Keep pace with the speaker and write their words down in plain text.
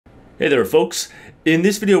Hey there, folks. In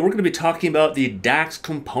this video, we're going to be talking about the DAX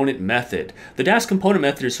component method. The DAX component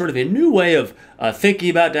method is sort of a new way of thinking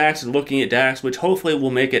about DAX and looking at DAX, which hopefully will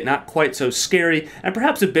make it not quite so scary and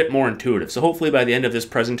perhaps a bit more intuitive. So hopefully by the end of this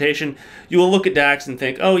presentation, you will look at DAX and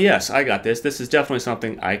think, oh yes, I got this. This is definitely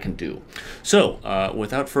something I can do. So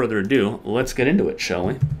without further ado, let's get into it, shall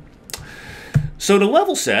we? So to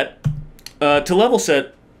level set,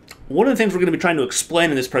 one of the things we're going to be trying to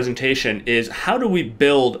explain in this presentation is how do we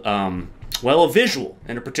build, well, a visual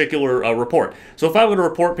in a particular report. So if I go to a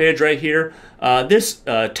report page right here, this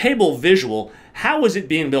table visual, how is it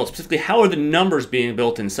being built? Specifically, how are the numbers being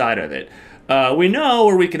built inside of it? We know,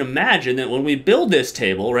 or we can imagine, that when we build this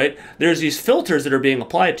table, right, there's these filters that are being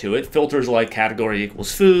applied to it. Filters like category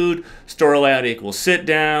equals food, store layout equals sit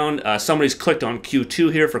down. Somebody's clicked on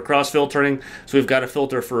Q2 here for cross filtering. So we've got a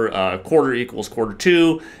filter for quarter equals quarter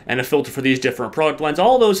two, and a filter for these different product lines.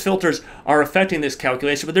 All those filters are affecting this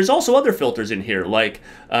calculation, but there's also other filters in here, like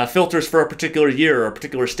filters for a particular year or a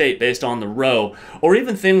particular state based on the row, or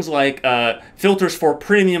even things like filters for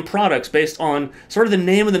premium products based on sort of the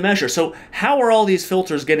name of the measure. So how are all these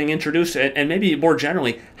filters getting introduced, and maybe more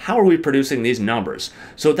generally, how are we producing these numbers?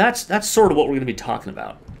 So that's sort of what we're going to be talking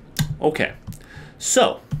about. Okay,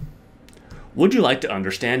 so would you like to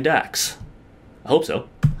understand DAX? I hope so.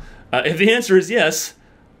 If the answer is yes,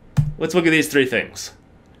 let's look at these three things.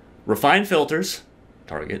 Refine filters,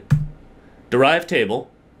 target. Derive table,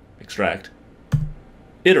 extract.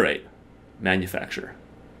 Iterate, manufacture.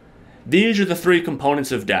 These are the three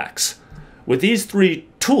components of DAX. With these three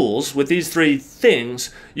tools, with these three things,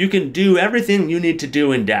 you can do everything you need to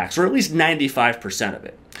do in DAX, or at least 95% of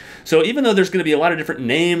it. So even though there's going to be a lot of different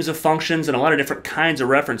names of functions and a lot of different kinds of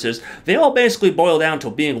references, they all basically boil down to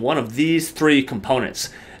being one of these three components.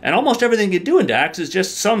 And almost everything you do in DAX is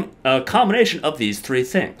just some combination of these three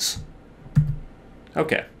things.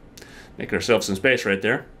 Okay, make ourselves some space right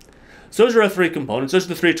there. So those are our three components. Those are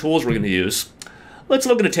the three tools we're going to use. Let's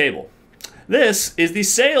look at a table. This is the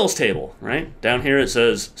sales table, right? Down here it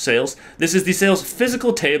says sales. This is the sales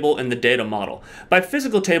physical table in the data model. By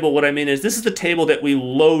physical table, what I mean is this is the table that we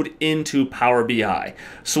load into Power BI.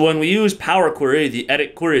 So when we use Power Query, the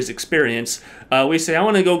edit queries experience, we say, I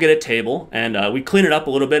want to go get a table, and we clean it up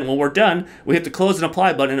a little bit, and when we're done, we hit the close and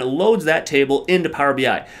apply button, and it loads that table into Power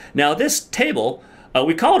BI. Now this table,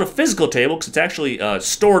 we call it a physical table because it's actually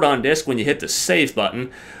stored on disk when you hit the save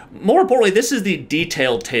button. More importantly, this is the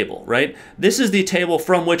detailed table, right? This is the table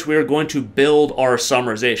from which we are going to build our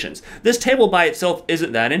summarizations. This table by itself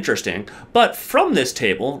isn't that interesting, but from this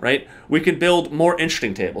table, right, we can build more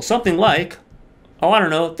interesting tables. Something like, oh, I don't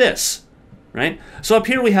know, this, right? So up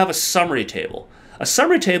here we have a summary table. A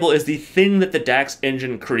summary table is the thing that the DAX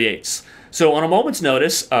engine creates. So on a moment's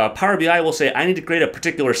notice, Power BI will say, I need to create a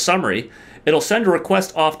particular summary. It'll send a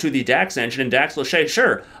request off to the DAX engine, and DAX will say,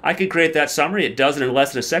 sure, I can create that summary. It does it in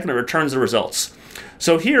less than a second. It returns the results.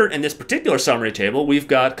 So here in this particular summary table, we've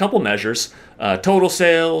got a couple measures, total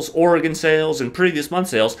sales, Oregon sales, and previous month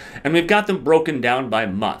sales, and we've got them broken down by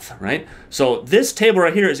month, right? So this table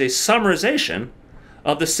right here is a summarization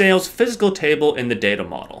of the sales physical table in the data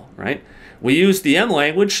model, right? We use the M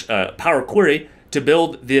language, Power Query, to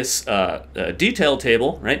build this detailed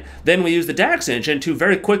table, right? Then we use the DAX engine to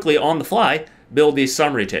very quickly, on the fly, build these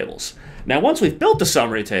summary tables. Now, once we've built the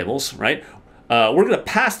summary tables, right, we're going to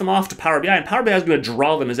pass them off to Power BI, and Power BI is going to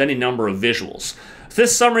draw them as any number of visuals. So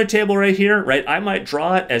this summary table right here, right, I might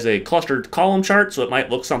draw it as a clustered column chart, so it might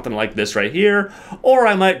look something like this right here, or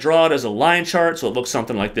I might draw it as a line chart, so it looks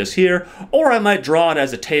something like this here, or I might draw it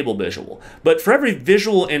as a table visual. But for every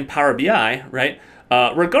visual in Power BI, right,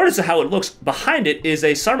 regardless of how it looks, behind it is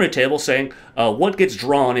a summary table saying what gets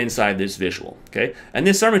drawn inside this visual, okay? And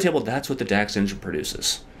this summary table, that's what the DAX engine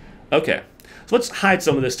produces. Okay, so let's hide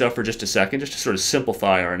some of this stuff for just a second, just to sort of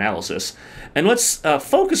simplify our analysis. And let's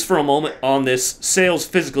focus for a moment on this sales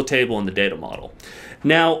physical table in the data model.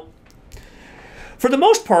 Now, for the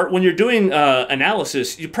most part, when you're doing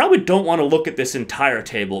analysis, you probably don't want to look at this entire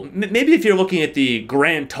table. Maybe if you're looking at the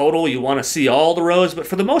grand total, you want to see all the rows, but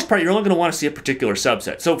for the most part, you're only going to want to see a particular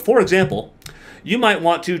subset. So, for example, you might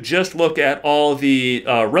want to just look at all the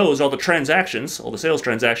rows, all the transactions, all the sales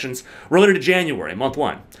transactions related to January, month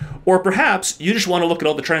 1. Or perhaps you just want to look at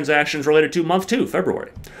all the transactions related to month 2,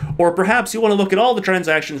 February. Or perhaps you want to look at all the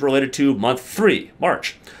transactions related to month 3,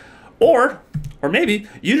 March. Or maybe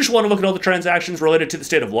you just want to look at all the transactions related to the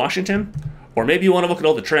state of Washington, or maybe you want to look at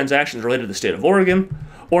all the transactions related to the state of Oregon,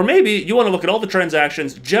 or maybe you want to look at all the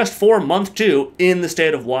transactions just for month 2 in the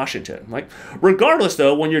state of Washington. Like, regardless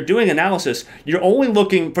though, when you're doing analysis, you're only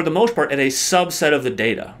looking, for the most part, at a subset of the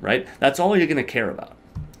data, right? That's all you're going to care about.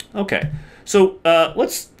 Okay, so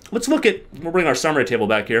let's let's look at, we'll bring our summary table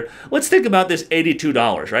back here. Let's think about this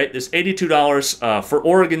 $82, right? This $82 for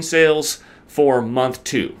Oregon sales for month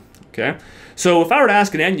 2, okay? So if I were to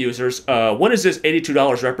ask an end users, what does this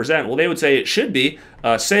 $82 represent? Well, they would say it should be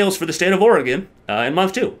sales for the state of Oregon in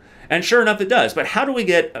month 2. And sure enough, it does. But how do we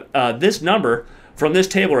get this number from this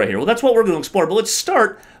table right here? Well, that's what we're going to explore. But let's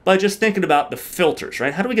start by just thinking about the filters,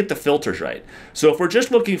 right? How do we get the filters right? So if we're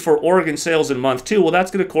just looking for Oregon sales in month 2, well, that's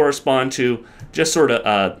going to correspond to just sort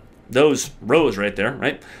of those rows right there,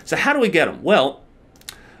 right? So how do we get them? Well,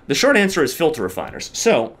 the short answer is filter refiners.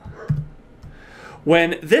 So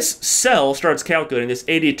when this cell starts calculating this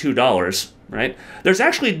 $82, right, there's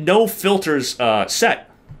actually no filters set,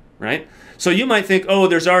 right? So you might think, oh,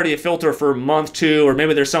 there's already a filter for month 2, or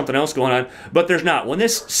maybe there's something else going on, but there's not. When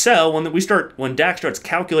this cell, when DAX starts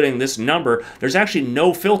calculating this number, there's actually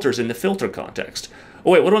no filters in the filter context.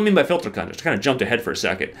 Oh wait, what do I mean by filter context? I kind of jumped ahead for a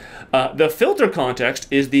second. The filter context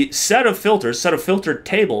is the set of filters, set of filtered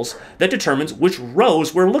tables that determines which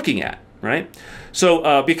rows we're looking at, right?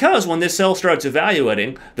 So because when this cell starts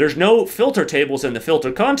evaluating, there's no filter tables in the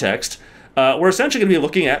filter context, we're essentially going to be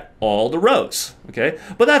looking at all the rows, okay?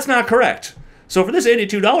 But that's not correct. So for this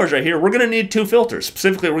 $82 right here, we're going to need 2 filters.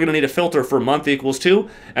 Specifically, we're going to need a filter for month equals 2,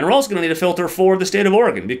 and we're also going to need a filter for the state of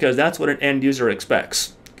Oregon, because that's what an end user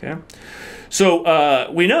expects, okay? So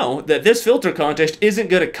we know that this filter context isn't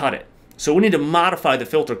going to cut it. So we need to modify the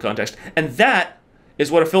filter context, and that is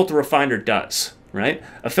what a filter refiner does, right?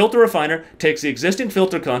 A filter refiner takes the existing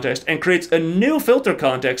filter context and creates a new filter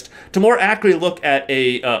context to more accurately look at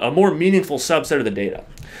a more meaningful subset of the data.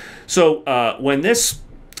 So when this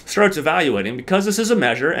starts evaluating, because this is a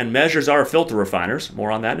measure, and measures are filter refiners,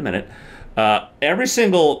 more on that in a minute, every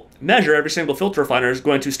single measure, every single filter refiner is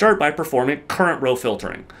going to start by performing current row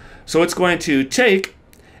filtering. So it's going to take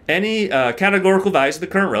any categorical values of the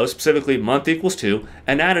current row, specifically month equals 2,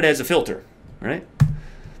 and add it as a filter, right?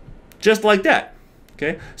 Just like that.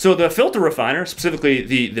 Okay, so the filter refiner, specifically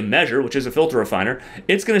the measure, which is a filter refiner,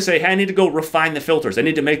 it's going to say, hey, I need to go refine the filters. I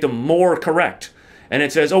need to make them more correct. And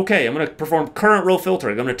it says, okay, I'm going to perform current row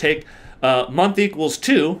filtering. I'm going to take month equals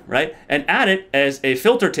 2, right, and add it as a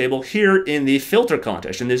filter table here in the filter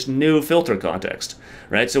context, in this new filter context,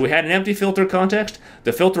 right? So we had an empty filter context.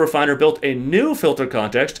 The filter refiner built a new filter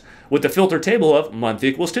context with the filter table of month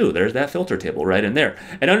equals 2. There's that filter table right in there.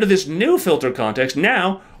 And under this new filter context,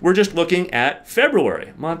 now we're just looking at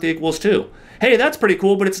February, month equals 2. Hey, that's pretty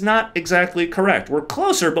cool, but it's not exactly correct. We're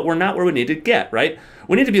closer, but we're not where we need to get, right?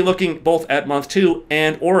 We need to be looking both at month 2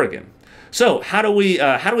 and Oregon. So how do we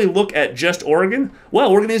look at just Oregon?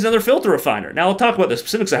 Well, we're going to use another filter refiner. Now, I'll talk about the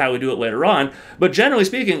specifics of how we do it later on, but generally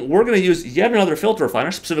speaking, we're going to use yet another filter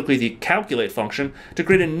refiner, specifically the calculate function, to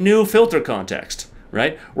create a new filter context,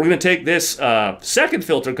 right? We're going to take this second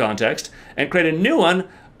filter context and create a new one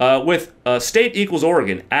with state equals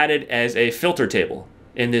Oregon added as a filter table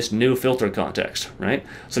in this new filter context, right?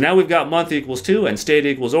 So now we've got month equals 2 and state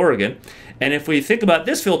equals Oregon. And if we think about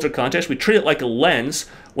this filter context, we treat it like a lens.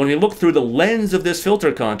 When we look through the lens of this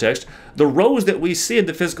filter context, the rows that we see in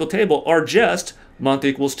the physical table are just month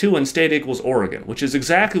equals 2 and state equals Oregon, which is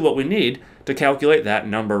exactly what we need to calculate that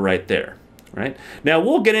number right there, right? Now,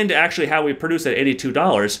 we'll get into actually how we produce that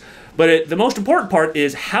 $82, but the most important part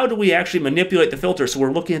is how do we actually manipulate the filter so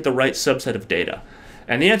we're looking at the right subset of data?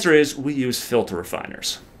 And the answer is we use filter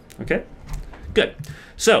refiners, okay? Good.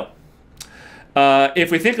 So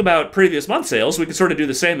if we think about previous month sales, we can sort of do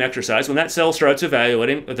the same exercise. When that cell starts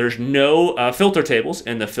evaluating, there's no filter tables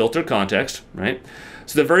in the filter context, right?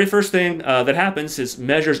 So the very first thing that happens is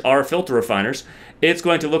measures are filter refiners. It's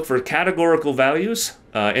going to look for categorical values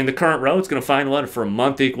in the current row. It's going to find one for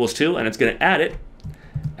month equals 2, and it's going to add it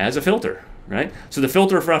as a filter, right? So the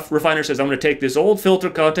filter refiner says, I'm going to take this old filter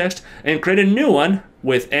context and create a new one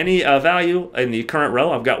with any value in the current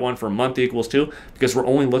row. I've got one for month equals 2 because we're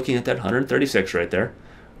only looking at that 136 right there,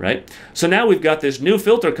 right? So now we've got this new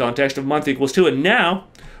filter context of month equals 2, and now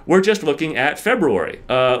we're just looking at February,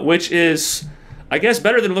 which is, I guess,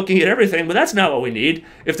 better than looking at everything, but that's not what we need.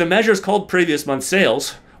 If the measure is called previous month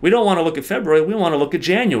sales, we don't want to look at February, we want to look at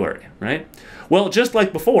January, right? Well, just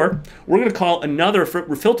like before, we're going to call another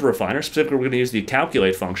filter refiner. Specifically, we're going to use the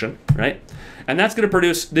calculate function, right? And that's going to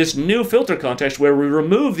produce this new filter context where we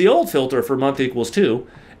remove the old filter for month equals 2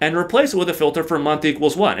 and replace it with a filter for month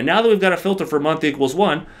equals 1. And now that we've got a filter for month equals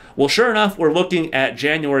 1, well, sure enough, we're looking at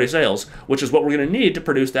January sales, which is what we're going to need to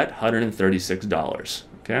produce that $136,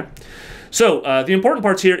 okay? So the important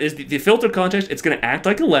parts here is the filter context. It's going to act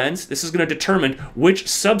like a lens. This is going to determine which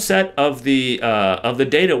subset of the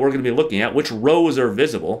data we're going to be looking at, which rows are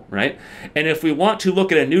visible, right? And if we want to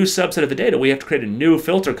look at a new subset of the data, we have to create a new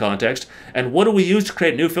filter context. And what do we use to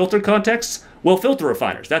create new filter contexts? Well, filter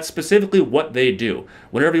refiners. That's specifically what they do.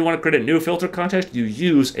 Whenever you want to create a new filter context, you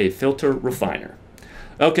use a filter refiner.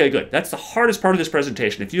 Okay, good. That's the hardest part of this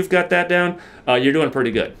presentation. If you've got that down, you're doing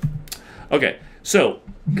pretty good. Okay, so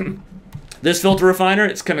this filter refiner,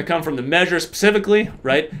 it's going to come from the measure specifically,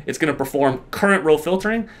 right? It's going to perform current row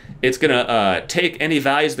filtering. It's going to take any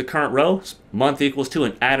values of the current row, month equals 2,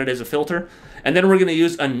 and add it as a filter. And then we're going to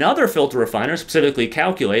use another filter refiner, specifically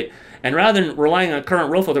calculate. And rather than relying on a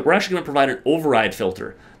current row filter, we're actually going to provide an override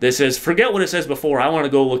filter. This is, forget what it says before, I want to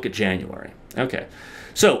go look at January. Okay,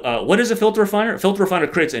 so what is a filter refiner? A filter refiner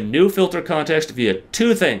creates a new filter context via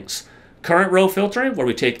two things. Current row filtering, where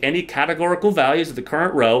we take any categorical values of the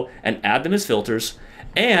current row and add them as filters,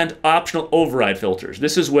 and optional override filters.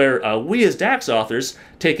 This is where we as DAX authors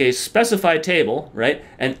take a specified table, right,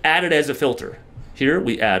 and add it as a filter. Here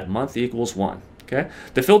we add month equals 1. Okay?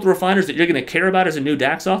 The filter refiners that you're going to care about as a new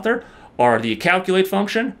DAX author are the calculate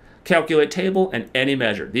function, calculate table, and any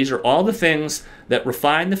measure. These are all the things that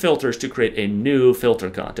refine the filters to create a new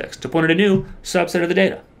filter context, to point at a new subset of the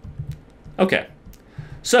data. Okay,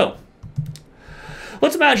 so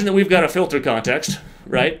let's imagine that we've got a filter context,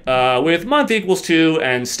 right, with month equals 2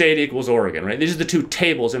 and state equals Oregon, right? These are the two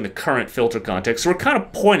tables in the current filter context. So we're kind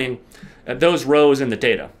of pointing at those rows in the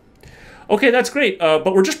data. Okay, that's great,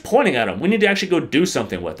 but we're just pointing at them. We need to actually go do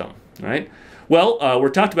something with them, right? Well, we're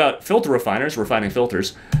talked about filter refiners, refining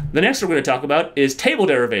filters. The next we're going to talk about is table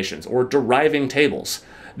derivations, or deriving tables.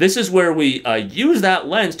 This is where we use that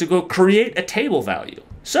lens to go create a table value.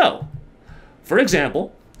 So, for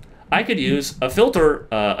example, I could use a filter,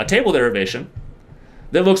 a table derivation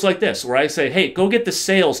that looks like this, where I say, hey, go get the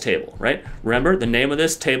sales table, right? Remember, the name of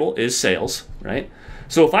this table is sales, right?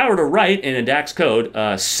 So if I were to write in a DAX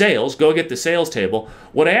code, sales, go get the sales table,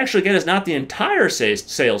 what I actually get is not the entire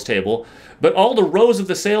sales table, but all the rows of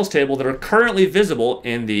the sales table that are currently visible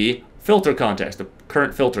in the filter context, the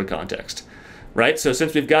current filter context, right? So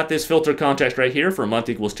since we've got this filter context right here for month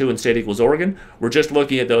equals 2 and state equals Oregon, we're just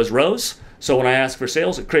looking at those rows. So when I ask for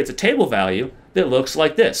sales, it creates a table value that looks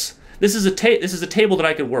like this. This is a table that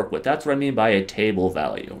I could work with. That's what I mean by a table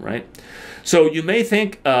value, right? So you may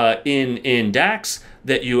think in DAX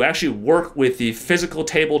that you actually work with the physical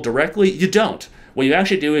table directly. You don't. What you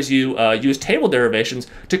actually do is you use table derivations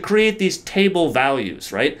to create these table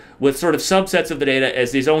values, right? With sort of subsets of the data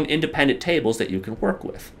as these own independent tables that you can work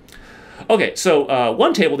with. Okay, so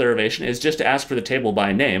one table derivation is just to ask for the table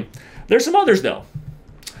by name. There's some others though.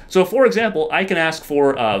 So for example, I can ask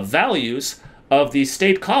for values of the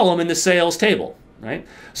state column in the sales table, right?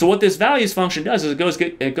 So what this values function does is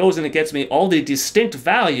it goes and it gets me all the distinct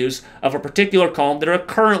values of a particular column that are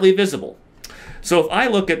currently visible. So if I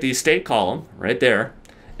look at the state column right there,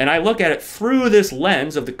 and I look at it through this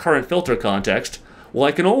lens of the current filter context, well,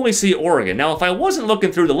 I can only see Oregon. Now, if I wasn't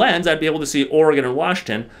looking through the lens, I'd be able to see Oregon and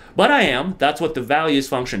Washington, but I am. That's what the values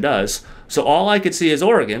function does. So all I could see is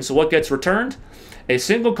Oregon. So what gets returned? A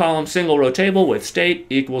single column, single row table with state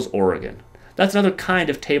equals Oregon. That's another kind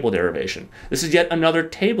of table derivation. This is yet another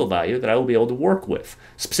table value that I will be able to work with.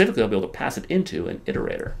 Specifically, I'll be able to pass it into an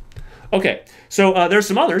iterator. Okay, so there's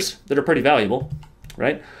some others that are pretty valuable,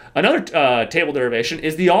 right? Another table derivation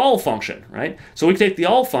is the all function, right? So we take the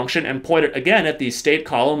all function and point it again at the state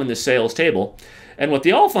column in the sales table. And what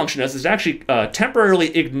the all function does is it actually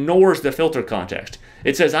temporarily ignores the filter context.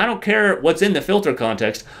 It says, I don't care what's in the filter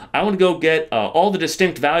context. I want to go get all the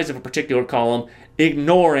distinct values of a particular column,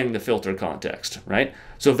 ignoring the filter context, right?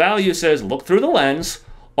 So value says, look through the lens.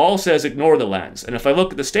 All says, ignore the lens. And if I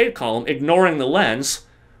look at the state column, ignoring the lens,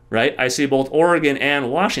 right, I see both Oregon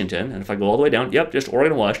and Washington. And if I go all the way down, yep, just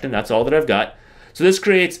Oregon and Washington. That's all that I've got. So this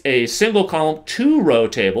creates a single column, 2-row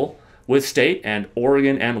table with state and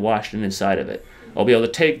Oregon and Washington inside of it. I'll be able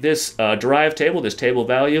to take this derived table, this table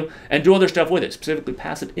value, and do other stuff with it, specifically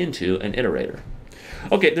pass it into an iterator.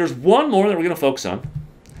 Okay, there's one more that we're going to focus on.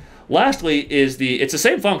 Lastly is it's the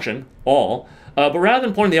same function, all, but rather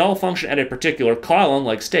than pointing the all function at a particular column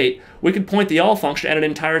like state, we can point the all function at an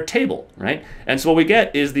entire table, right? And so what we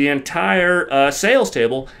get is the entire sales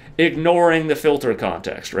table ignoring the filter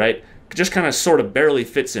context, right? Just kind of sort of barely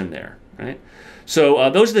fits in there, right? So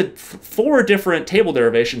those are the 4 different table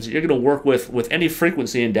derivations that you're going to work with any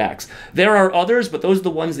frequency in DAX. There are others, but those are the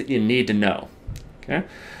ones that you need to know. Okay?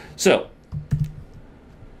 So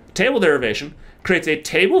table derivation creates a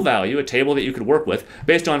table value, a table that you could work with,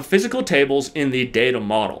 based on physical tables in the data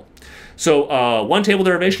model. So one table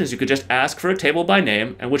derivation is you could just ask for a table by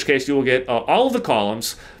name, in which case you will get all of the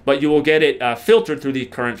columns, but you will get it filtered through the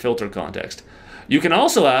current filter context. You can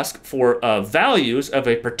also ask for values of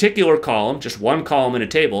a particular column, just one column in a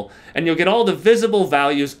table, and you'll get all the visible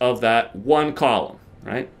values of that one column,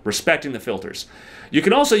 right? Respecting the filters. You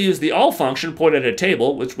can also use the all function pointed at a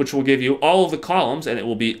table, which will give you all of the columns, and it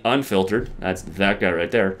will be unfiltered. That's that guy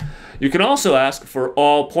right there. You can also ask for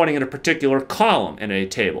all pointing at a particular column in a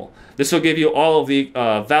table. This will give you all of the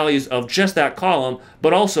values of just that column,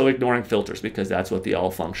 but also ignoring filters, because that's what the all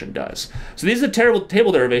function does. So these are the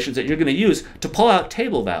table derivations that you're going to use to pull out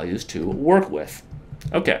table values to work with.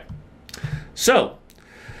 Okay, so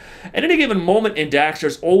at any given moment in DAX,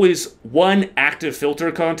 there's always one active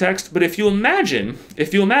filter context, but if you imagine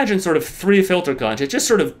sort of three filter contexts, just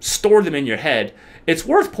sort of store them in your head, it's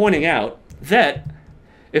worth pointing out that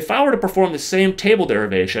if I were to perform the same table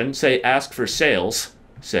derivation, say ask for sales,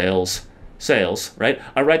 sales, sales, right?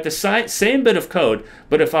 I write the same bit of code,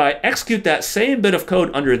 but if I execute that same bit of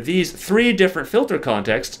code under these three different filter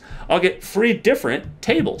contexts, I'll get three different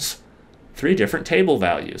tables, three different table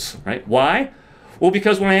values, right? Why? Well,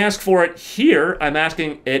 because when I ask for it here, I'm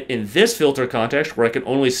asking it in this filter context where I can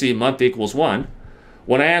only see month equals 1.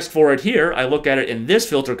 When I ask for it here, I look at it in this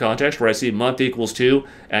filter context where I see month equals 2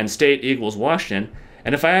 and state equals Washington.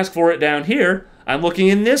 And if I ask for it down here, I'm looking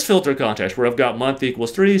in this filter context where I've got month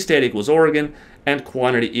equals 3, state equals Oregon, and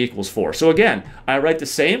quantity equals 4. So again, I write the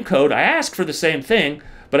same code, I ask for the same thing,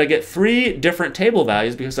 but I get three different table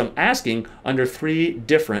values because I'm asking under three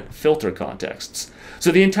different filter contexts. So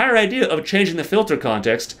the entire idea of changing the filter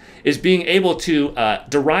context is being able to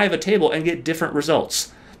derive a table and get different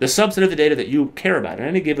results, the subset of the data that you care about at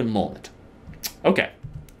any given moment. Okay,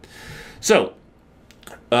 so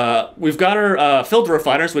we've got our filter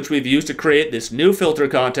refiners, which we've used to create this new filter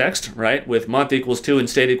context, right, with month equals 2 and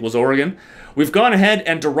state equals Oregon. We've gone ahead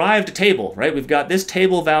and derived a table, right? We've got this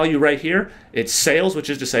table value right here. It's sales, which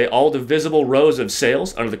is to say all the visible rows of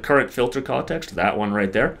sales under the current filter context, that one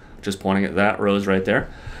right there, just pointing at that rows right there.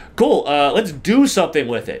 Cool, let's do something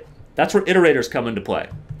with it. That's where iterators come into play,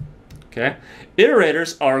 okay?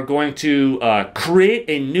 Iterators are going to create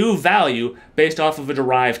a new value based off of a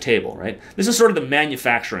derived table, right? This is sort of the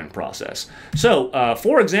manufacturing process. So,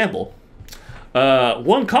 for example,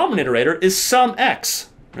 one common iterator is SUMX,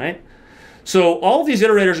 right? So all of these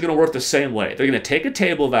iterators are going to work the same way. They're going to take a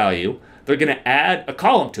table value, they're going to add a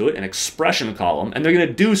column to it, an expression column, and they're going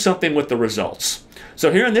to do something with the results.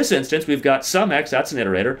 So here in this instance, we've got SUMX, that's an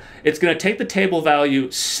iterator. It's going to take the table value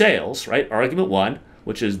sales, right, argument 1,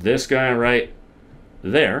 which is this guy right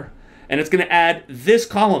there, and it's going to add this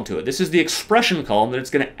column to it. This is the expression column that it's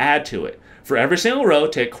going to add to it. For every single row,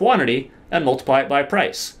 take quantity and multiply it by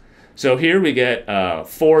price. So here we get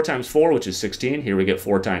 4 times 4, which is 16. Here we get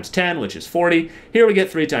 4 times 10, which is 40. Here we get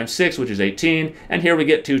 3 times 6, which is 18. And here we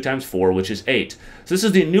get 2 times 4, which is 8. So this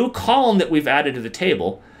is the new column that we've added to the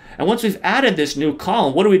table. And once we've added this new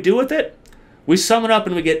column, what do we do with it? We sum it up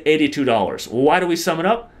and we get $82. Well, why do we sum it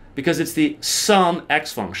up? Because it's the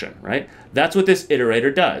SUMX function, right? That's what this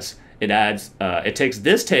iterator does. It adds, it takes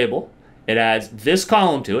this table, it adds this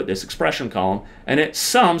column to it, this expression column, and it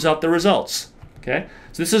sums up the results, okay?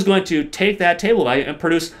 So this is going to take that table value and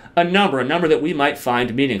produce a number that we might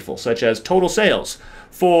find meaningful, such as total sales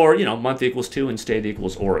for, you know, month equals 2 and state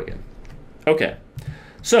equals Oregon. Okay,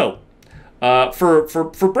 so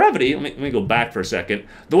for brevity, let me go back for a second.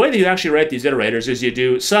 The way that you actually write these iterators is you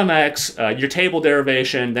do SUMX, your table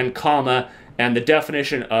derivation, then comma, and the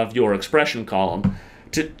definition of your expression column.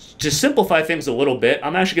 To simplify things a little bit,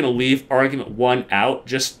 I'm actually going to leave argument 1 out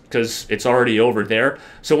just because it's already over there.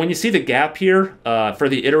 So when you see the gap here for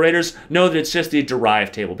the iterators, know that it's just the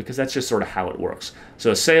derived table because that's just sort of how it works.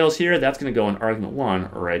 So sales here, that's going to go in argument 1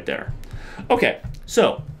 right there. Okay,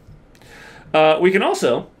 so we can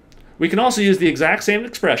also use the exact same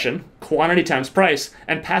expression, quantity times price,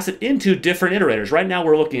 and pass it into different iterators. Right now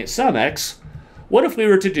we're looking at SUMX. What if we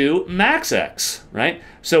were to do maxx, right?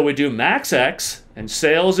 So we do maxx, and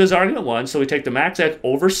sales is argument 1, so we take the maxx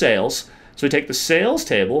over sales. So we take the sales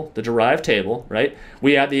table, the derived table, right?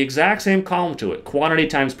 We add the exact same column to it, quantity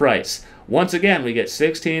times price. Once again, we get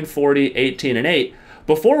 16, 40, 18, and 8.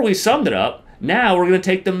 Before we summed it up, now we're going to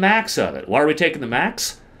take the max of it. Why are we taking the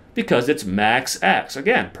max? Because it's maxx.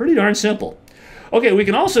 Again, pretty darn simple. Okay, we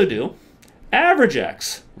can also do average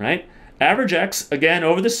x, right? Average x, again,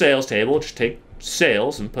 over the sales table. Just take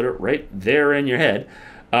sales and put it right there in your head.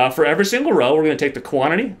 For every single row, we're going to take the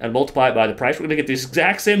quantity and multiply it by the price. We're going to get these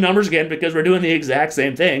exact same numbers again because we're doing the exact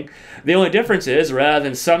same thing. The only difference is rather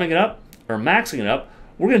than summing it up or maxing it up,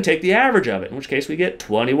 we're going to take the average of it, in which case we get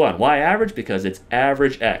 21. Why average? Because it's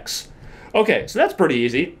average x. Okay, so that's pretty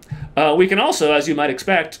easy. We can also, as you might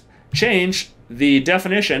expect, change the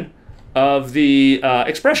definition of the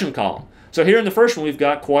expression column. So here in the first one, we've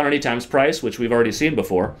got quantity times price, which we've already seen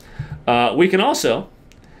before. We can also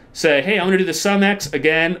say, hey, I'm going to do the sum x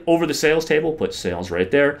again over the sales table, put sales right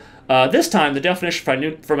there. This time, the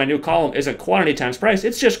definition for my new column isn't quantity times price,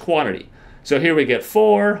 it's just quantity. So here we get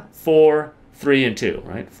 4, 4, 3, and 2,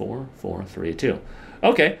 right? 4, 4, 3, 2.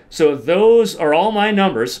 Okay, so those are all my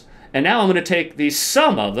numbers. And now I'm going to take the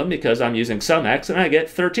sum of them because I'm using sum x, and I get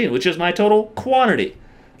 13, which is my total quantity.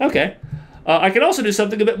 Okay. I could also do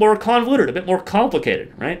something a bit more convoluted, a bit more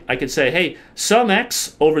complicated, right? I could say, hey, sum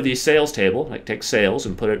x over the sales table, like take sales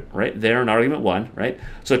and put it right there in argument 1, right?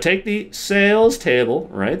 So take the sales table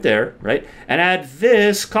right there, right? And add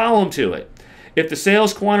this column to it. If the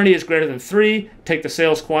sales quantity is greater than 3, take the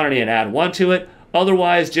sales quantity and add 1 to it.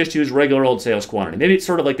 Otherwise, just use regular old sales quantity. Maybe it's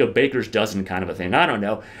sort of like a baker's dozen kind of a thing. I don't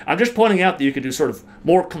know. I'm just pointing out that you could do sort of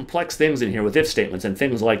more complex things in here with if statements and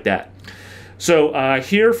things like that. So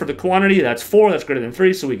here for the quantity, that's 4, that's greater than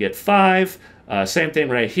 3, so we get 5. Same thing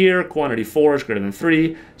right here, quantity 4 is greater than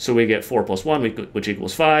 3, so we get 4 plus 1, which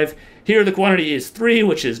equals 5. Here the quantity is 3,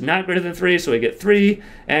 which is not greater than 3, so we get 3.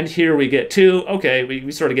 And here we get 2. Okay,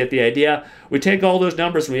 we sort of get the idea. We take all those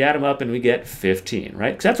numbers and we add them up and we get 15,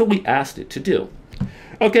 right? Because that's what we asked it to do.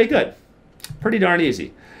 Okay, good. Pretty darn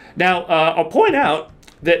easy. Now, I'll point out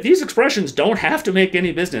that these expressions don't have to make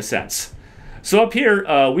any business sense. So up here,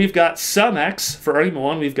 we've got sum x. For argument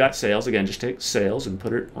 1, we've got sales. Again, just take sales and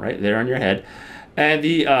put it right there on your head. And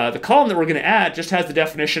the column that we're going to add just has the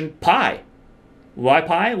definition pi. Why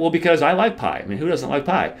pi? Well, because I like pi. I mean, who doesn't like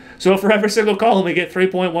pi? So for every single column, we get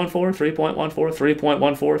 3.14, 3.14,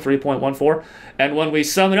 3.14, 3.14. And when we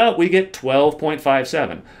sum it up, we get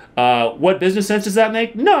 12.57. What business sense does that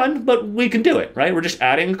make? None, but we can do it, right? We're just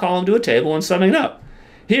adding a column to a table and summing it up.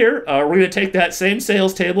 Here, we're going to take that same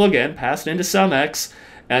sales table again, pass it into sum x,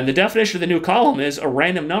 and the definition of the new column is a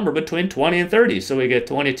random number between 20 and 30. So we get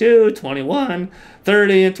 22, 21,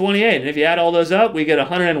 30, and 28. And if you add all those up, we get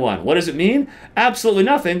 101. What does it mean? Absolutely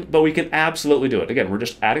nothing, but we can absolutely do it. Again, we're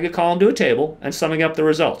just adding a column to a table and summing up the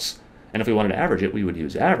results. And if we wanted to average it, we would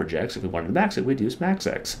use average x. If we wanted to max it, we'd use max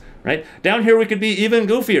x, right? Down here, we could be even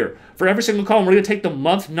goofier. For every single column, we're going to take the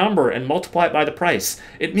month number and multiply it by the price.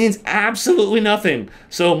 It means absolutely nothing.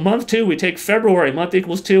 So month 2, we take February. Month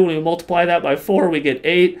equals 2. When we multiply that by 4, we get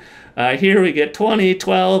 8. Here we get 20,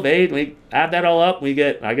 12, 8. And we add that all up. We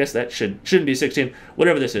get, I guess that shouldn't be 16.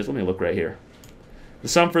 Whatever this is. Let me look right here. The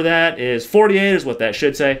sum for that is 48 is what that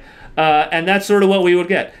should say. And that's sort of what we would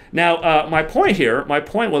get. Now, my point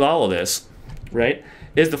with all of this, right,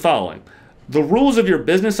 is the following. The rules of your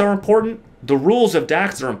business are important. The rules of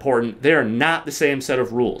DAX are important. They are not the same set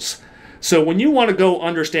of rules. So when you want to go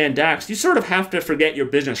understand DAX, you sort of have to forget your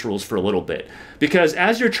business rules for a little bit. Because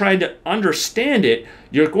as you're trying to understand it,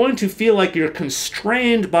 you're going to feel like you're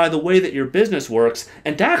constrained by the way that your business works,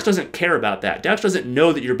 and DAX doesn't care about that. DAX doesn't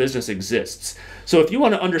know that your business exists. So if you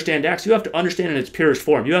want to understand DAX, you have to understand it in its purest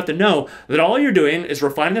form. You have to know that all you're doing is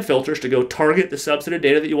refining the filters to go target the subset of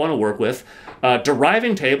data that you want to work with,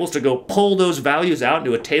 deriving tables to go pull those values out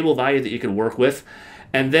into a table value that you can work with,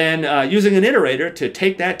 and then using an iterator to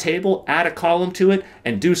take that table, add a column to it,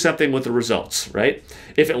 and do something with the results, right?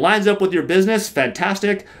 If it lines up with your business,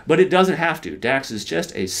 fantastic, but it doesn't have to. DAX is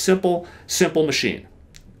just a simple, simple machine.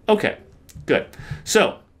 Okay, good.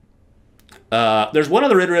 So there's one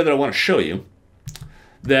other iterator that I want to show you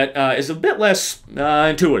that is a bit less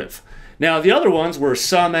intuitive. Now, the other ones were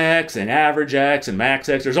sum x and average x and max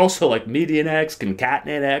x. There's also like median x,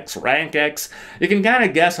 concatenate x, rank x. You can kind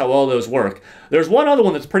of guess how all those work. There's one other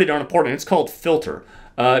one that's pretty darn important. It's called filter.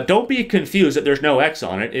 Don't be confused that there's no x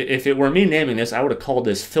on it. If it were me naming this, I would have called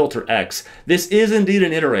this filter x. This is indeed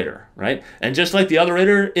an iterator, right? And just like the other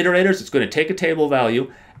iterators, it's going to take a table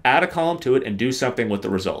value, add a column to it, and do something with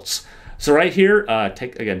the results. So right here,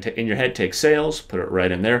 in your head, take sales, put it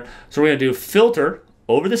right in there. So we're going to do filter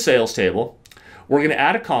over the sales table. We're going to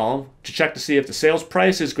add a column to check to see if the sales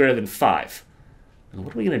price is greater than 5. And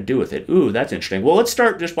what are we going to do with it? Ooh, that's interesting. Well, let's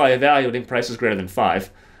start just by evaluating price is greater than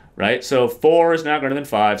 5, right? So 4 is not greater than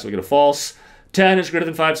 5, so we get a false. 10 is greater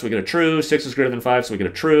than 5, so we get a true. 6 is greater than 5, so we get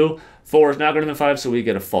a true. 4 is not greater than 5, so we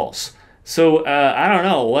get a false. So I don't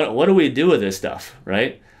know. What do we do with this stuff,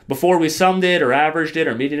 right? Before we summed it or averaged it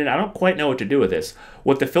or medianed it, I don't quite know what to do with this.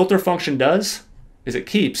 What the filter function does is it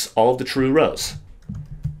keeps all of the true rows.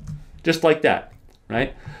 Just like that,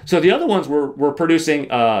 right? So the other ones were producing,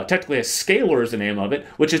 technically a scalar is the name of it,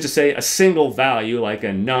 which is to say a single value, like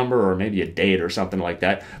a number or maybe a date or something like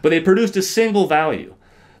that. But they produced a single value.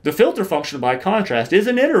 The filter function, by contrast, is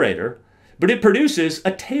an iterator, but it produces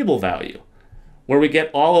a table value where we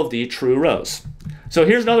get all of the true rows. So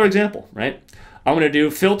here's another example, right? I'm going to do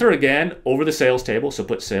filter again over the sales table, so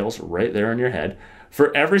put sales right there in your head.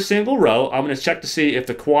 For every single row, I'm going to check to see if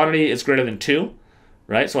the quantity is greater than 2,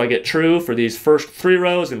 right? So I get true for these first 3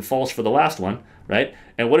 rows and false for the last one, right?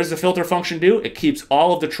 And what does the filter function do? It keeps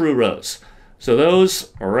all of the true rows. So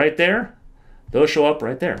those are right there. Those show up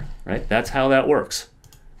right there, right? That's how that works.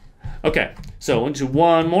 Okay, so into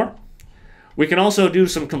one more. We can also do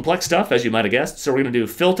some complex stuff, as you might have guessed. So we're going to do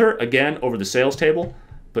filter again over the sales table.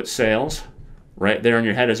 Put sales right there in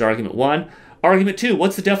your head as argument 1. Argument 2,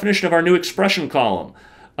 what's the definition of our new expression column?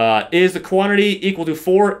 Is the quantity equal to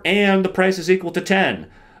 4 and the price is equal to 10?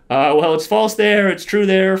 Well, it's false there, it's true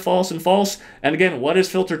there, false and false. And again, what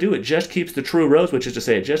does filter do? It just keeps the true rows, which is to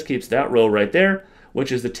say it just keeps that row right there,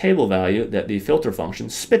 which is the table value that the filter function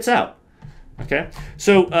spits out. Okay,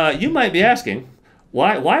 so you might be asking,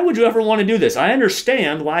 why would you ever want to do this? I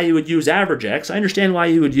understand why you would use average x. I understand why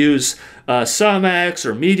you would use sum x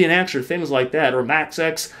or median x or things like that, or max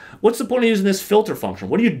x. What's the point of using this filter function?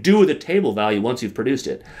 What do you do with the table value once you've produced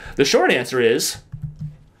it? The short answer is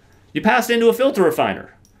you pass it into a filter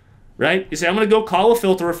refiner, right? You say, I'm going to go call a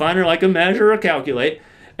filter refiner like a measure or calculate,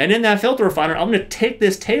 and in that filter refiner, I'm going to take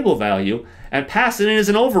this table value and pass it in as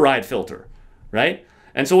an override filter, right?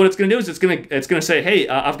 And so what it's going to do is it's going to say, hey,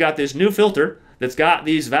 I've got this new filter that's got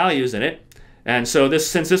these values in it. And so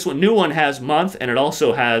since this new one has month and it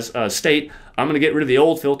also has state, I'm going to get rid of the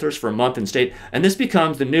old filters for month and state. And this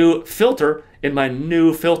becomes the new filter in my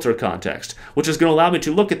new filter context, which is going to allow me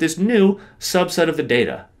to look at this new subset of the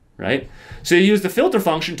data, right? So you use the filter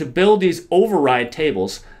function to build these override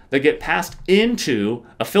tables that get passed into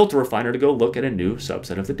a filter refiner to go look at a new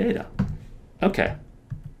subset of the data. Okay,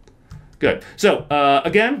 good. So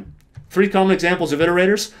again, 3 common examples of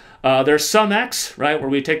iterators. There's sum x, right, where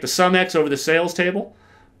we take the sum x over the sales table,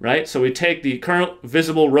 right? So we take the current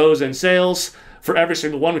visible rows in sales. For every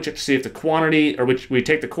single one, we check to see if the quantity, or we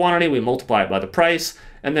take the quantity, we multiply it by the price,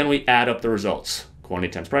 and then we add up the results.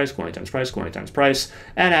 Quantity times price, quantity times price, quantity times price,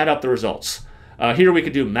 and add up the results. Here we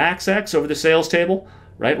could do max x over the sales table,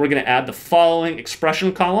 right? We're going to add the following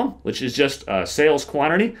expression column, which is just sales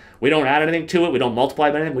quantity. We don't add anything to it. We don't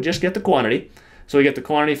multiply by anything. We just get the quantity. So we get the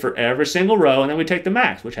quantity for every single row, and then we take the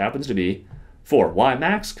max, which happens to be 4. Why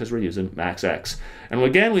max? Because we're using max x. And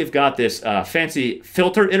again, we've got this fancy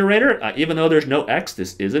filter iterator. Even though there's no x,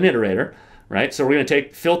 this is an iterator, right? So we're going to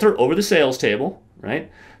take filter over the sales table,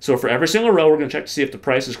 right? So for every single row, we're going to check to see if the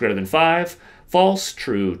price is greater than 5. False,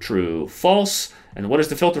 true, true, false. And what does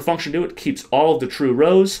the filter function do? It keeps all of the true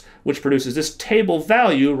rows, which produces this table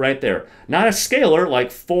value right there. Not a scalar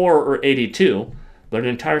like 4 or 82, but an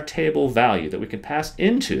entire table value that we can pass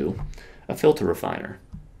into a filter refiner.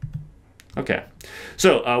 Okay,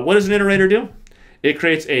 so what does an iterator do? It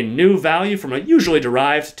creates a new value from a usually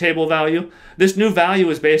derived table value. This new value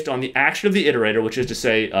is based on the action of the iterator, which is to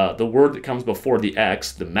say the word that comes before the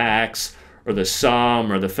x, the max, or the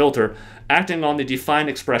sum, or the filter, acting on the defined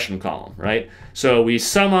expression column, right? So we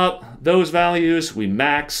sum up those values, we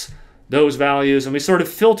max those values, and we sort of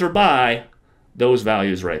filter by those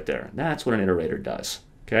values right there. That's what an iterator does,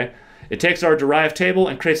 okay? It takes our derived table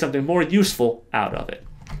and creates something more useful out of it.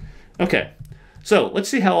 Okay, so let's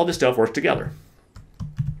see how all this stuff works together.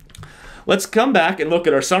 Let's come back and look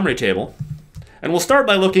at our summary table, and we'll start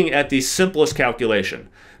by looking at the simplest calculation.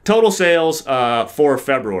 Total sales for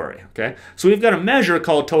February, okay? So we've got a measure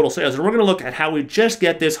called total sales, and we're going to look at how we just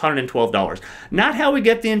get this $112. Not how we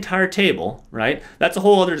get the entire table, right? That's a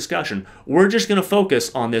whole other discussion. We're just going to focus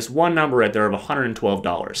on this one number right there of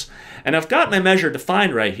 $112. And I've got my measure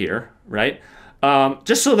defined right here, right?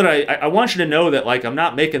 Just so that I want you to know that, like, I'm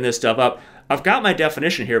not making this stuff up. I've got my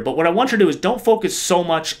definition here, but what I want you to do is don't focus so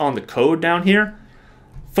much on the code down here.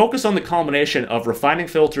 Focus on the combination of refining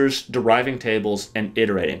filters, deriving tables, and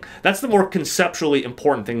iterating. That's the more conceptually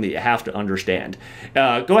important thing that you have to understand.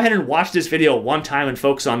 Go ahead and watch this video one time and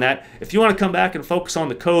focus on that. If you want to come back and focus on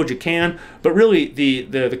the code, you can. But really,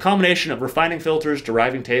 the combination of refining filters,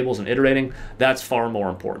 deriving tables, and iterating, that's far more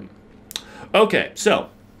important. Okay, so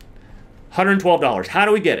 $112. How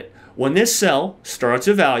do we get it? When this cell starts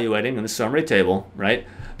evaluating in the summary table, right,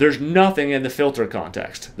 there's nothing in the filter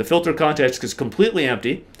context. The filter context is completely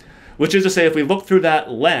empty, which is to say if we look through that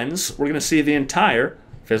lens, we're going to see the entire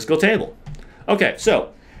physical table. Okay,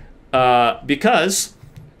 so because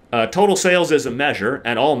total sales is a measure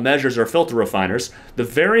and all measures are filter refiners, the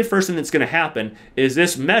very first thing that's going to happen is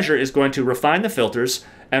this measure is going to refine the filters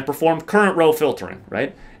and perform current row filtering,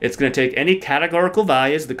 right? It's going to take any categorical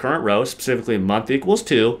values of the current row, specifically month equals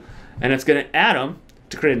 2, and it's going to add them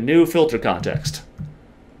to create a new filter context.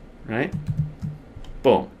 right?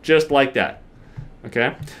 Boom, just like that.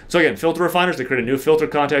 Okay, so again, filter refiners, they create a new filter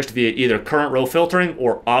context via either current row filtering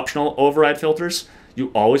or optional override filters.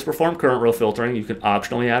 You always perform current row filtering. You can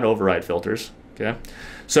optionally add override filters. Okay,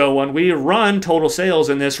 so when we run total sales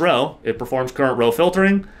in this row, it performs current row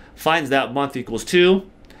filtering, finds that month equals 2,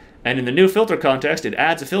 and in the new filter context, it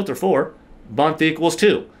adds a filter for month equals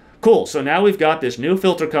 2. Cool, so now we've got this new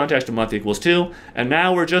filter context of month equals 2, and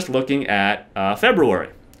now we're just looking at February.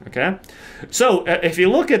 Okay, so if you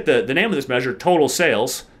look at the name of this measure, total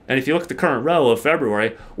sales, and if you look at the current row of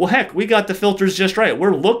February, well, heck, we got the filters just right.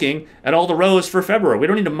 We're looking at all the rows for February. We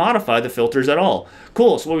don't need to modify the filters at all.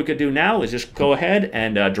 Cool, so what we could do now is just go ahead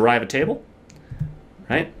and derive a table,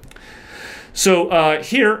 right? So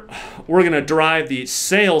here, we're going to derive the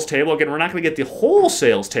sales table. Again, we're not going to get the whole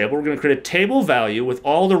sales table. We're going to create a table value with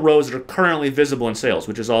all the rows that are currently visible in sales,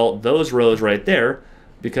 which is all those rows right there,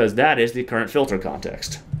 because that is the current filter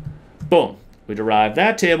context. Boom, we derive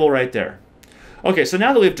that table right there. Okay, so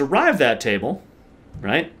now that we've derived that table,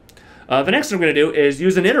 right, the next thing we're going to do is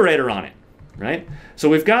use an iterator on it, right? So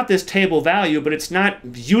we've got this table value, but it's not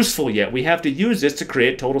useful yet. We have to use this to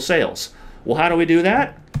create total sales. Well, how do we do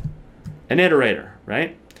that? An iterator,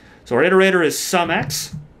 right? So our iterator is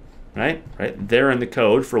SUMX, right there in the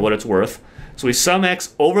code for what it's worth. So we sum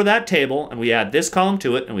x over that table, and we add this column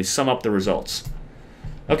to it, and we sum up the results.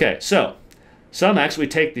 Okay, so SUMX, we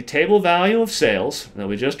take the table value of sales that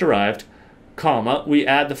we just derived, comma, we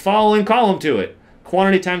add the following column to it,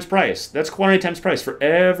 quantity times price. That's quantity times price for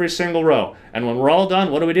every single row. And when we're all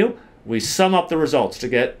done, what do? We sum up the results to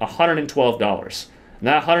get $112. And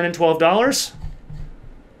that $112,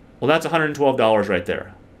 well, that's $112 right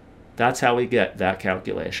there. That's how we get that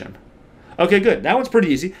calculation. Okay, good. That one's pretty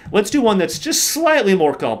easy. Let's do one that's just slightly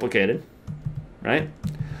more complicated, right?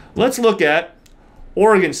 Let's look at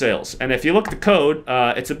Oregon sales. And if you look at the code,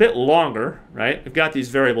 it's a bit longer, right? We've got these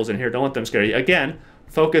variables in here. Don't let them scare you. Again,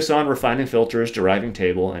 focus on refining filters, deriving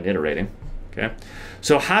table, and iterating. Okay.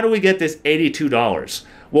 So how do we get this $82?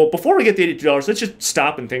 Well, before we get the $82, let's just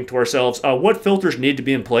stop and think to ourselves, what filters need to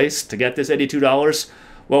be in place to get this $82?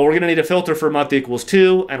 Well, we're going to need a filter for month equals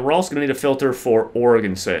 2, and we're also going to need a filter for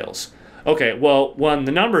Oregon sales. Okay, well, when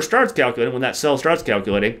the number starts calculating, when that cell starts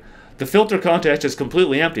calculating, the filter context is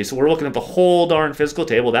completely empty, so we're looking at the whole darn physical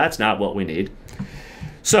table. That's not what we need.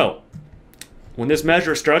 So when this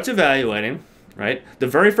measure starts evaluating, right, the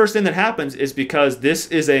very first thing that happens is because this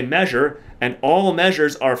is a measure and all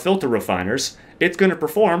measures are filter refiners, it's going to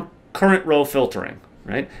perform current row filtering,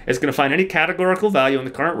 right? It's going to find any categorical value in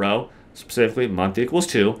the current row, specifically month equals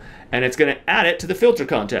 2, and it's going to add it to the filter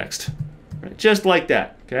context, right? Just like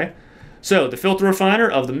that, okay? So the filter refiner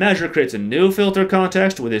of the measure creates a new filter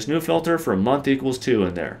context with this new filter for month equals 2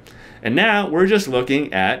 in there. And now we're just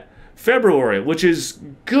looking at February, which is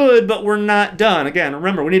good, but we're not done. Again,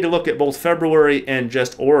 remember, we need to look at both February and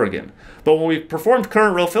just Oregon. But when we performed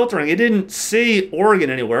current row filtering, it didn't see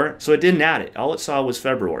Oregon anywhere, so it didn't add it. All it saw was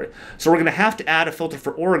February. So we're going to have to add a filter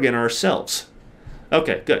for Oregon ourselves.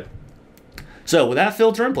 Okay, good. So with that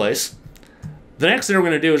filter in place, the next thing we're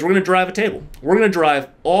going to do is we're going to derive a table. We're going to derive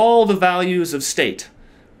all the values of state,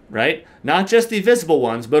 right? Not just the visible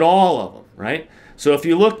ones, but all of them, right? So if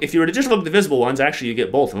you were to just look at the visible ones, actually you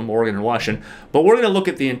get both of them, Oregon and Washington, but we're going to look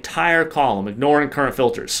at the entire column, ignoring current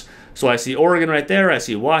filters. So I see Oregon right there, I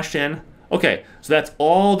see Washington. Okay, so that's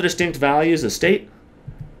all the distinct values of state,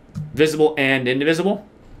 visible and indivisible.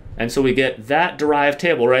 And so we get that derived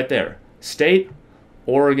table right there, state,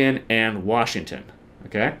 Oregon, and Washington,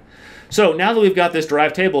 okay? So now that we've got this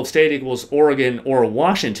derived table of state equals Oregon or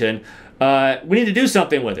Washington, we need to do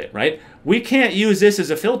something with it, right? We can't use this as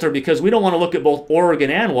a filter because we don't want to look at both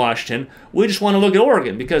Oregon and Washington. We just want to look at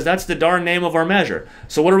Oregon because that's the darn name of our measure.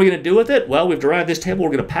 So what are we going to do with it? Well, we've derived this table.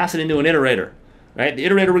 We're going to pass it into an iterator, right? The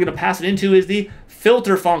iterator we're going to pass it into is the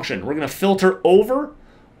filter function. We're going to filter over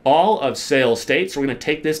all of sales states. We're going to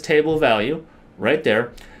take this table value right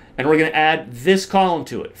there, and we're going to add this column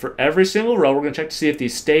to it. For every single row, we're going to check to see if the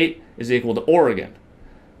state is equal to Oregon.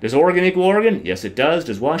 Does Oregon equal Oregon? Yes, it does.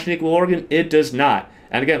 Does Washington equal Oregon? It does not.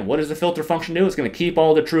 And again, what does the filter function do? It's going to keep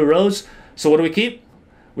all the true rows. So what do we keep?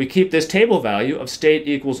 We keep this table value of state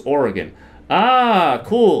equals Oregon. Ah,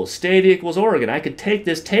 cool. State equals Oregon. I could take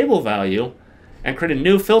this table value and create a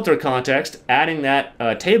new filter context, adding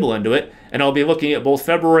that table into it, and I'll be looking at both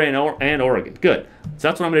February and Oregon. Good. So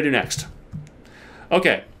that's what I'm going to do next.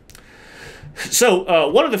 Okay. So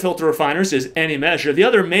one of the filter refiners is any measure. The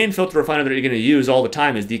other main filter refiner that you're going to use all the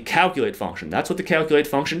time is the calculate function. That's what the calculate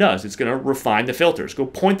function does. It's going to refine the filters. Go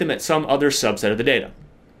point them at some other subset of the data.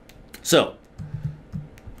 So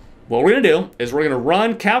what we're going to do is we're going to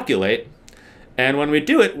run calculate, And when we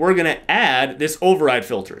do it, we're going to add this override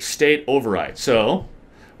filter, state override. So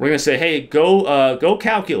we're going to say, hey, go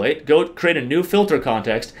calculate, go create a new filter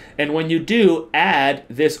context, and when you do, add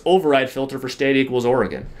this override filter for state equals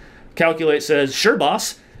Oregon. Calculate says, sure,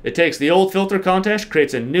 boss. It takes the old filter context,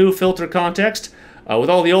 creates a new filter context with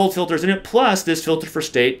all the old filters in it, plus this filter for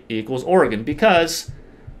state equals Oregon, because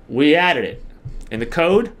we added it. In the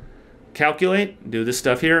code, calculate, do this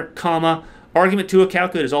stuff here, comma, argument to a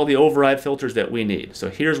calculate is all the override filters that we need. So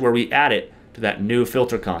here's where we add it to that new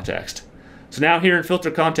filter context. So now here in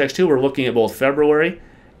filter context 2, we're looking at both February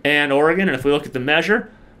and Oregon. And if we look at the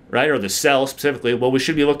measure, right, or the cell specifically, well, we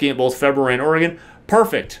should be looking at both February and Oregon.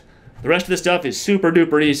 Perfect. The rest of this stuff is super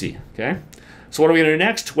duper easy, okay? So what are we going to do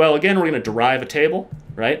next? Well, again, we're going to derive a table,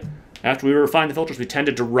 right? After we refine the filters, we tend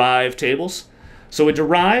to derive tables. So we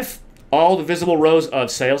derive all the visible rows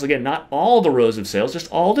of sales. Again, not all the rows of sales,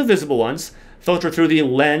 just all the visible ones. Filter through the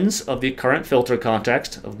lens of the current filter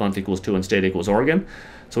context of month equals 2 and state equals Oregon.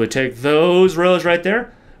 So we take those rows right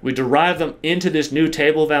there, we derive them into this new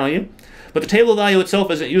table value. But the table value itself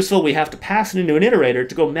isn't useful. We have to pass it into an iterator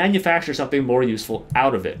to go manufacture something more useful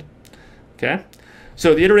out of it. Okay?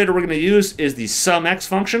 So the iterator we're going to use is the SumX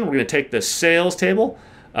function. We're going to take the sales table,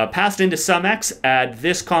 pass it into SumX, add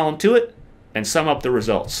this column to it, and sum up the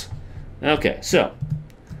results. Okay, so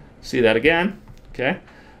see that again. Okay.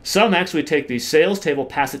 SumX, we take the sales table,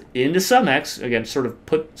 pass it into SumX. Again, sort of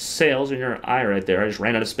put sales in your eye right there. I just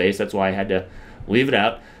ran out of space. That's why I had to leave it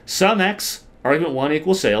out. SumX, argument 1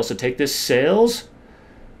 equals sales. So take this sales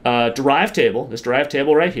derived table, this derived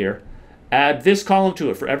table right here, add this column to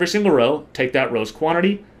it for every single row. Take that row's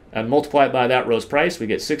quantity and multiply it by that row's price. We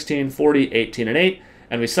get 16, 40, 18, and 8.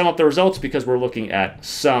 And we sum up the results because we're looking at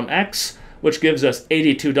SumX, which gives us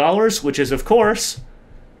 $82, which is, of course,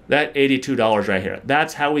 that $82 right here.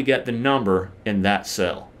 That's how we get the number in that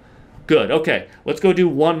cell. Good. Okay, let's go do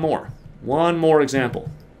one more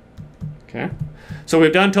example. Okay, so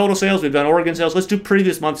we've done total sales, we've done Oregon sales. Let's do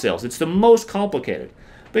previous month sales. It's the most complicated.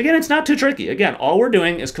 But again, it's not too tricky. Again, all we're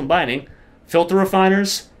doing is combining filter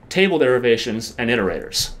refiners, table derivations, and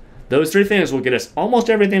iterators. Those three things will get us almost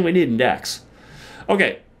everything we need in DAX.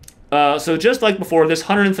 Okay, so just like before, this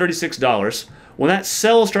 $136, when that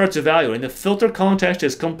cell starts evaluating, the filter context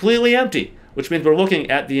is completely empty, which means we're looking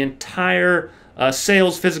at the entire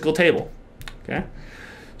sales physical table. Okay,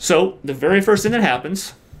 so the very first thing that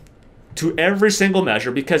happens to every single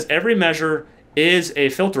measure, because every measure is a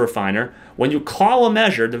filter refiner, when you call a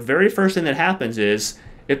measure, the very first thing that happens is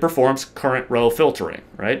it performs current row filtering,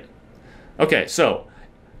 right? Okay, so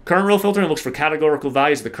current row filtering looks for categorical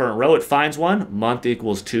values of the current row. It finds one, month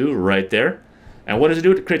equals 2, right there. And what does it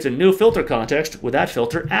do? It creates a new filter context with that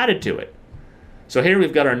filter added to it. So here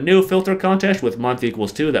we've got our new filter context with month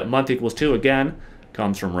equals 2. That month equals 2, again,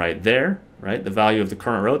 comes from right there, right? The value of the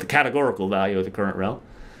current row, the categorical value of the current row.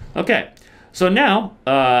 Okay, so now,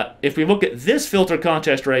 if we look at this filter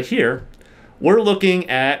context right here, we're looking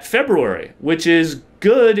at February, which is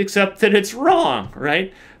good, except that it's wrong,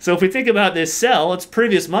 right? So if we think about this cell, it's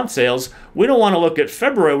previous month sales. We don't want to look at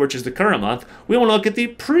February, which is the current month. We want to look at the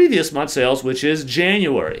previous month sales, which is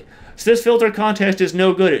January. So this filter context is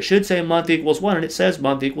no good. It should say month equals 1, and it says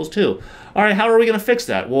month equals 2. All right, how are we going to fix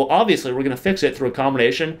that? Well, obviously, we're going to fix it through a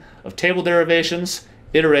combination of table derivations,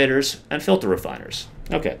 iterators, and filter refiners.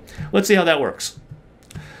 Okay, let's see how that works.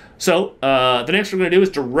 So the next thing we're going to do is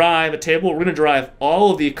derive a table. We're going to derive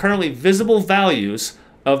all of the currently visible values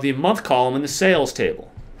of the month column in the sales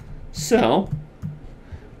table. So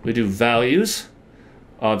we do values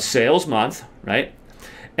of sales month, right?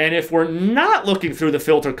 And if we're not looking through the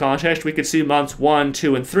filter context, we could see months 1,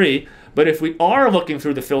 2, and 3. But if we are looking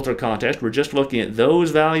through the filter context, we're just looking at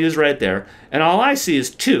those values right there. And all I see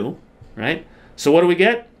is 2, right? So what do we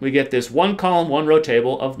get? We get this one column, one row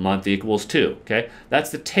table of month equals 2, okay? That's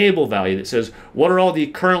the table value that says, what are all the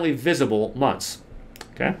currently visible months,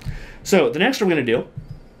 okay? So the next thing we're going to do,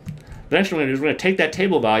 is we're going to take that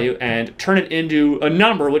table value and turn it into a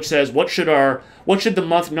number which says, what should the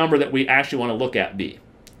month number that we actually want to look at be,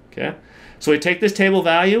 okay? So we take this table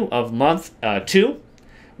value of month 2,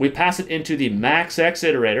 we pass it into the maxx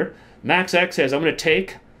iterator. Maxx says, I'm going to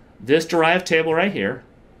take this derived table right here,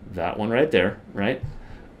 that one right there, right?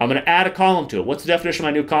 I'm going to add a column to it. What's the definition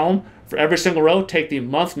of my new column? For every single row, take the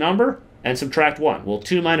month number and subtract 1. Well,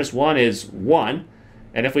 2 minus 1 is 1.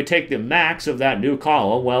 And if we take the max of that new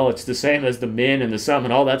column, well, it's the same as the min and the sum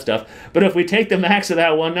and all that stuff. But if we take the max of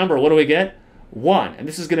that one number, what do we get? 1. And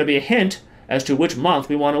this is going to be a hint as to which month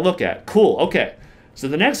we want to look at. Cool. Okay. So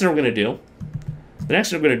the next thing we're going to do,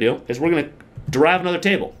 is we're going to derive another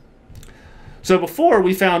table. So before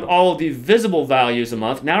we found all of the visible values of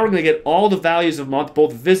month, now we're going to get all the values of month,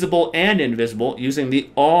 both visible and invisible, using the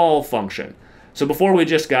all function. So before we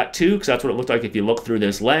just got 2, because that's what it looked like if you look through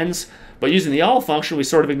this lens. But using the all function, we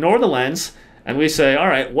sort of ignore the lens, and we say, all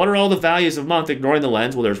right, what are all the values of month ignoring the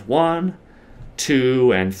lens? Well, there's 1,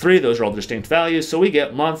 2, and 3. Those are all distinct values. So we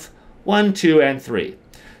get month 1, 2, and 3.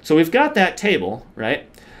 So we've got that table, right?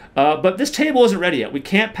 But this table isn't ready yet. We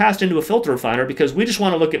can't pass it into a filter refiner because we just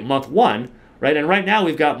want to look at month 1, right? And right now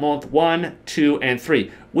we've got month 1, 2, and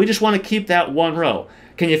 3. We just want to keep that one row.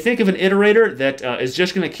 Can you think of an iterator that is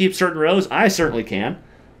just going to keep certain rows? I certainly can.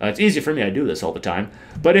 It's easy for me. I do this all the time.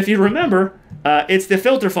 But if you remember, it's the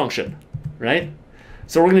filter function, right?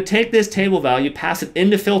 So we're going to take this table value, pass it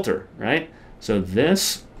into filter, right? So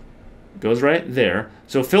this goes right there.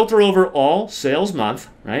 So filter over all sales month,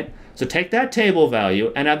 right? So take that table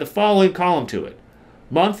value and add the following column to it.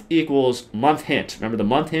 Month equals month hint. Remember, the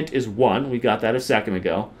month hint is 1. We got that a second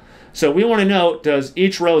ago. So we want to know, does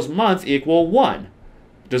each row's month equal 1?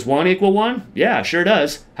 Does 1 equal 1? Yeah, sure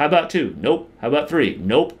does. How about 2? Nope. How about 3?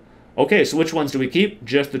 Nope. Okay, so which ones do we keep?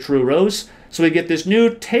 Just the true rows. So we get this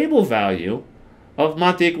new table value of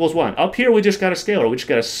month equals 1. Up here, we just got a scalar. We just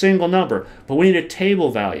got a single number. But we need a table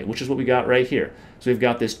value, which is what we got right here. So we've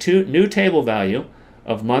got this new table value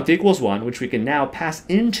of month equals 1, which we can now pass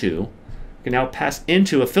into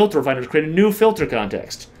a filter refiner to create a new filter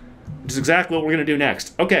context, which is exactly what we're going to do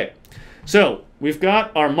next. Okay, so we've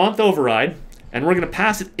got our month override, and we're going to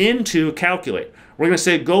pass it into calculate. We're going to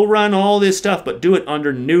say, go run all this stuff, but do it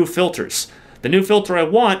under new filters. The new filter I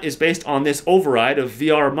want is based on this override of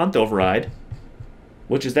VR month override,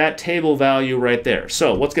 which is that table value right there.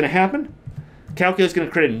 So what's going to happen? Calculate is going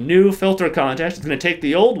to create a new filter context. It's going to take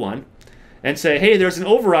the old one and say, hey, there's an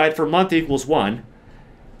override for month equals 1.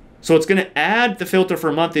 So it's going to add the filter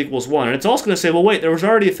for month equals 1. And it's also going to say, well, wait, there was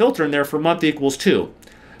already a filter in there for month equals 2.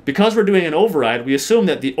 Because we're doing an override, we assume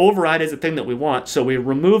that the override is the thing that we want. So we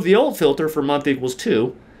remove the old filter for month equals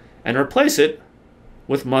 2 and replace it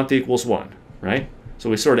with month equals 1, right? So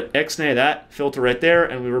we sort of X-nay that filter right there,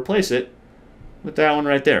 and we replace it with that one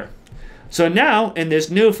right there. So now, in this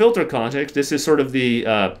new filter context, this is sort of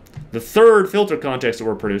the third filter context that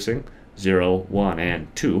we're producing. 0, 1,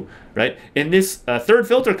 and 2, right? In this third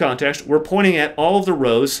filter context, we're pointing at all of the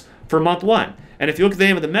rows for month 1. And if you look at the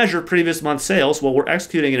name of the measure, previous month sales, well, we're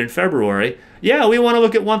executing it in February. Yeah, we want to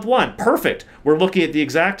look at month 1. Perfect. We're looking at the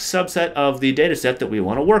exact subset of the data set that we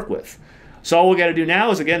want to work with. So all we got to do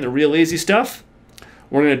now is, again, the real easy stuff.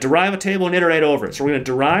 We're going to derive a table and iterate over it. So we're going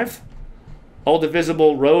to derive all the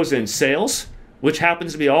visible rows in sales, which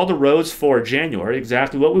happens to be all the rows for January,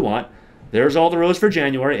 exactly what we want. There's all the rows for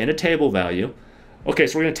January in a table value. Okay,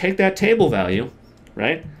 so we're going to take that table value,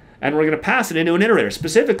 right, and we're going to pass it into an iterator,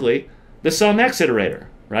 specifically the SUMX iterator,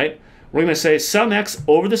 right? We're going to say SUMX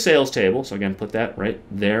over the sales table. So again, put that right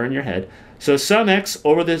there in your head. So SUMX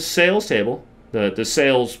over the sales table, the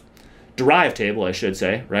sales derived table, I should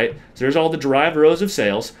say, right? So there's all the derived rows of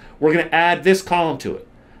sales. We're going to add this column to it.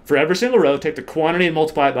 For every single row, take the quantity and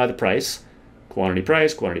multiply it by the price. Quantity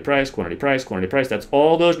price, quantity price, quantity price, quantity price. That's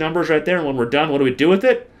all those numbers right there. And when we're done, what do we do with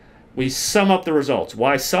it? We sum up the results.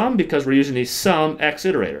 Why sum? Because we're using the SUMX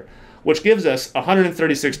iterator, which gives us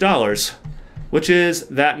 $136, which is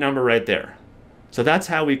that number right there. So that's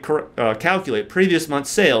how we calculate previous month's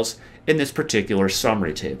sales in this particular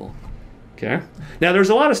summary table. Okay. Now there's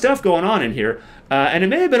a lot of stuff going on in here, and it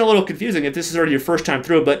may have been a little confusing if this is already your first time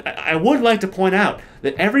through, but I would like to point out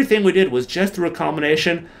that everything we did was just through a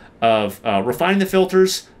combination of refining the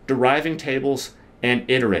filters, deriving tables, and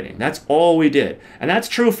iterating. That's all we did. And that's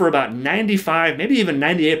true for about 95, maybe even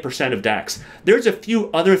 98% of DAX. There's a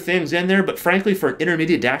few other things in there, but frankly, for an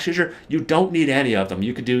intermediate DAX user, you don't need any of them.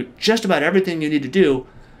 You could do just about everything you need to do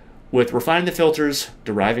with refining the filters,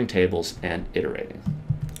 deriving tables, and iterating.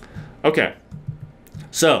 Okay,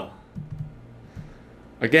 so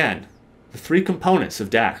again, the three components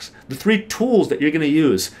of DAX, the three tools that you're going to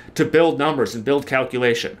use to build numbers and build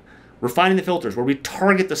calculation. Refining the filters, where we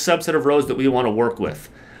target the subset of rows that we want to work with.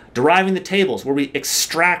 Deriving the tables, where we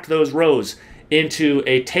extract those rows into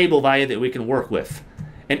a table value that we can work with.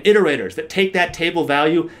 And iterators that take that table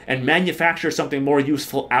value and manufacture something more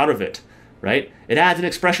useful out of it, right? It adds an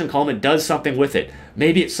expression column and does something with it.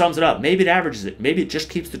 Maybe it sums it up. Maybe it averages it. Maybe it just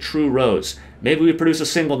keeps the true rows. Maybe we produce a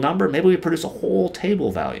single number. Maybe we produce a whole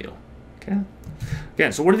table value. Okay.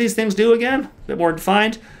 Again, so what do these things do again? A bit more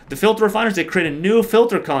defined. The filter refiners, they create a new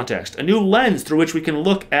filter context, a new lens through which we can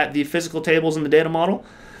look at the physical tables in the data model.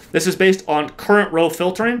 This is based on current row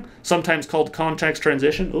filtering, sometimes called context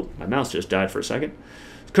transition. Oh, my mouse just died for a second.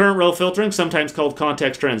 Current row filtering, sometimes called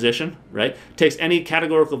context transition, right? Takes any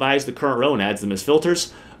categorical values of the current row and adds them as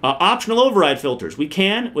filters. Optional override filters. We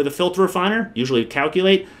can, with a filter refiner, usually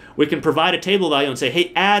calculate, we can provide a table value and say,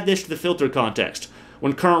 hey, add this to the filter context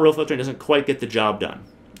when current row filtering doesn't quite get the job done,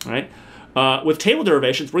 all right? With table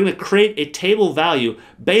derivations, we're going to create a table value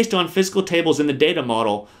based on physical tables in the data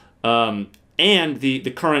model and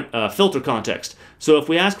the current filter context. So if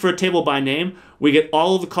we ask for a table by name, we get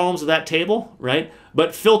all of the columns of that table, right?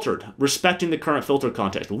 But filtered, respecting the current filter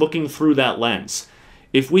context, looking through that lens.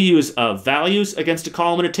 If we use values against a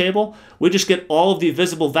column in a table, we just get all of the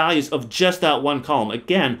visible values of just that one column.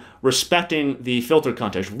 Again, respecting the filter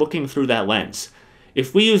context, looking through that lens.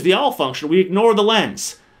 If we use the all function, we ignore the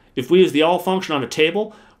lens. If we use the all function on a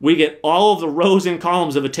table, we get all of the rows and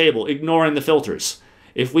columns of a table, ignoring the filters.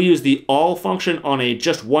 If we use the all function on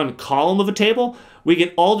just one column of a table, we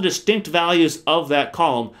get all the distinct values of that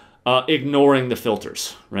column, ignoring the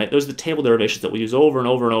filters, right? Those are the table derivations that we use over and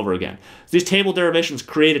over and over again. So these table derivations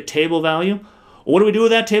create a table value. What do we do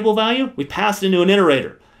with that table value? We pass it into an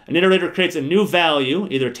iterator. An iterator creates a new value,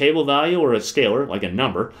 either a table value or a scalar, like a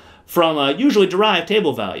number, from a usually derived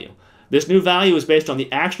table value. This new value is based on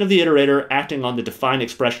the action of the iterator acting on the defined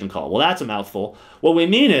expression column. Well, that's a mouthful. What we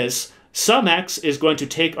mean is sum x is going to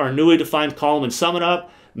take our newly defined column and sum it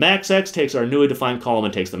up. Max x takes our newly defined column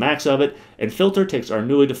and takes the max of it, and filter takes our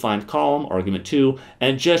newly defined column, argument 2,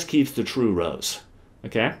 and just keeps the true rows.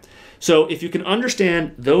 Okay? So if you can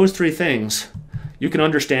understand those three things, you can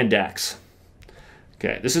understand DAX.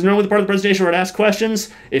 Okay, this is normally the part of the presentation where I'd ask questions.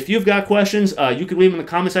 If you've got questions, you can leave them in the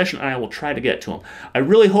comment section, and I will try to get to them. I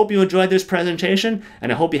really hope you enjoyed this presentation,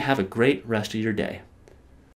 and I hope you have a great rest of your day.